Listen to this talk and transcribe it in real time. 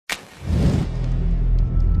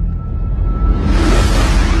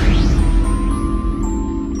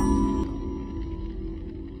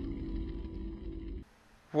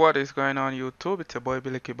What is going on YouTube? It's your boy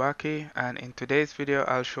Billy Kibaki, and in today's video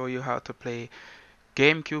I'll show you how to play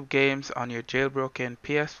GameCube games on your jailbroken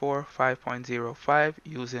PS4 5.05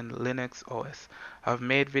 using Linux OS. I've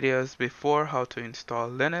made videos before how to install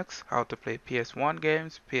Linux, how to play PS1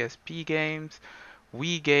 games, PSP games,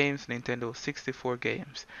 Wii games, Nintendo 64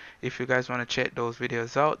 games. If you guys want to check those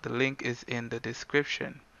videos out, the link is in the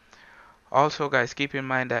description. Also guys, keep in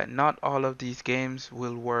mind that not all of these games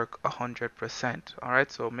will work 100%. Alright,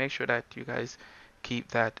 so make sure that you guys keep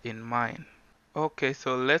that in mind. Okay,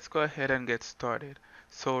 so let's go ahead and get started.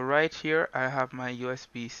 So right here I have my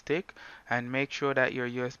USB stick, and make sure that your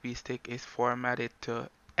USB stick is formatted to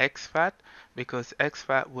exFAT, because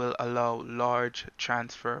exFAT will allow large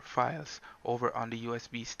transfer files over on the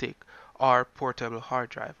USB stick or portable hard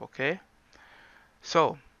drive. Okay,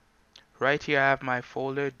 so right here I have my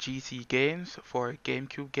folder GC Games for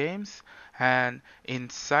GameCube games, and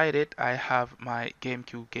inside it I have my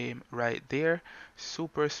GameCube game right there,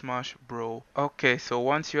 Super Smash Bros. Okay, so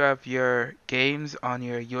once you have your games on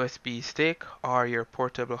your USB stick or your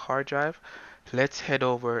portable hard drive, let's head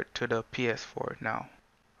over to the PS4 now.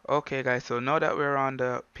 Okay guys, so now that we're on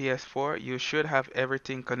the PS4, you should have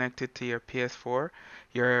everything connected to your PS4,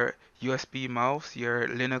 your USB mouse, your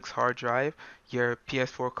Linux hard drive, your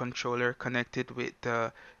PS4 controller connected with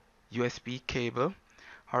the USB cable.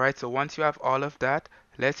 Alright, so once you have all of that,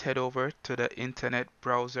 let's head over to the internet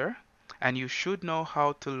browser. And you should know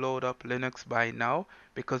how to load up Linux by now,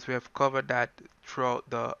 because we have covered that throughout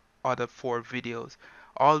the other 4 videos.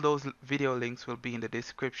 All those video links will be in the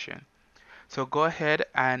description. So go ahead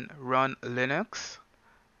and run Linux.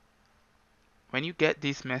 When you get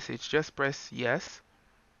this message, just press yes.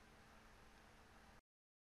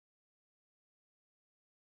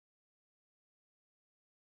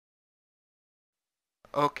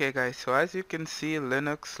 Okay guys, so as you can see,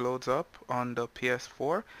 Linux loads up on the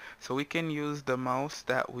PS4. So we can use the mouse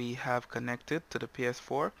that we have connected to the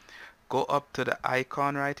PS4. Go up to the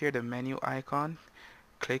icon right here, the menu icon,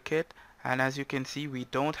 click it, and as you can see, we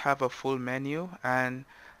don't have a full menu. And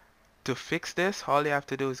to fix this, all you have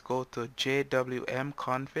to do is go to JWM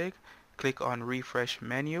config, click on refresh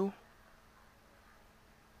menu.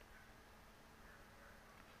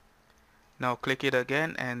 Now click it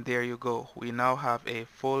again, and there you go. We now have a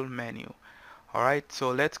full menu. Alright, so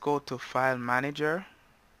let's go to File Manager.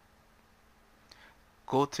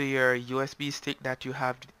 Go to your USB stick that you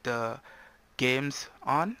have the games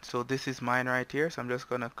on. So this is mine right here, so I'm just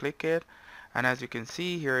gonna click it, and as you can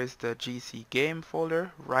see, here is the GC game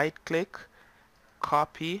folder. Right click,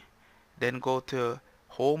 copy, then go to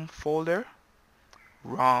home folder,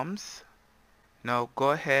 ROMs. Now go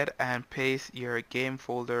ahead and paste your game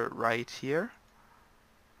folder right here.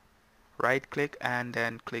 Right click and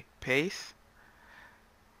then click paste.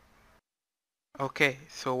 Okay,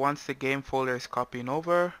 so once the game folder is copying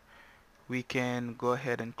over, we can go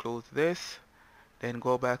ahead and close this. Then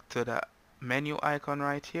go back to the menu icon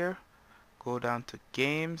right here. Go down to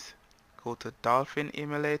games. Go to Dolphin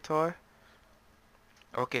Emulator.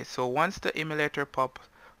 Okay, so once the emulator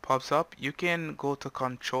pops up, you can go to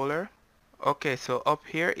controller. Okay, so up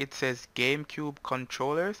here it says GameCube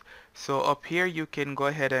controllers. So up here you can go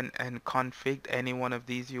ahead and config any one of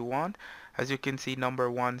these you want. As you can see, number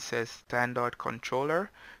 1 says standard controller.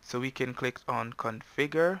 So we can click on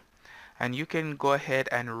configure, and you can go ahead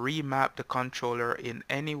and remap the controller in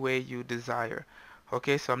any way you desire.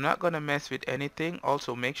 Okay, so I'm not going to mess with anything.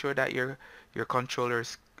 Also make sure that your controller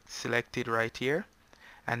is selected right here,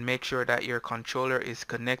 and make sure that your controller is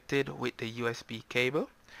connected with the USB cable.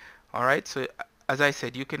 Alright, so as I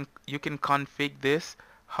said, you can config this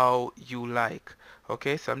how you like.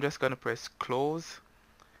 Okay, so I'm just gonna press close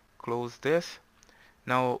this.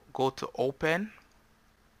 Now go to open,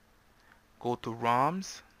 go to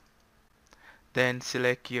ROMs, then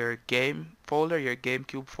select your game folder, your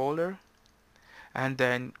GameCube folder, and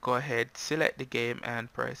then go ahead, select the game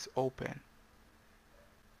and press open.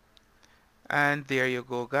 And there you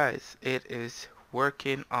go guys, it is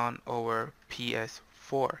working on our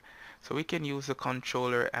PS4. So we can use the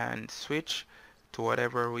controller and switch to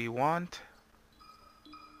whatever we want.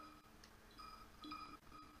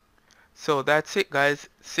 So that's it guys,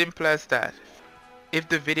 simple as that. If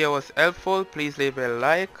the video was helpful, please leave a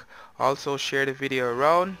like, also share the video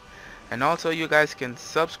around, and also you guys can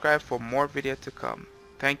subscribe for more video to come.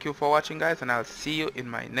 Thank you for watching guys, and I'll see you in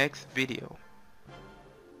my next video.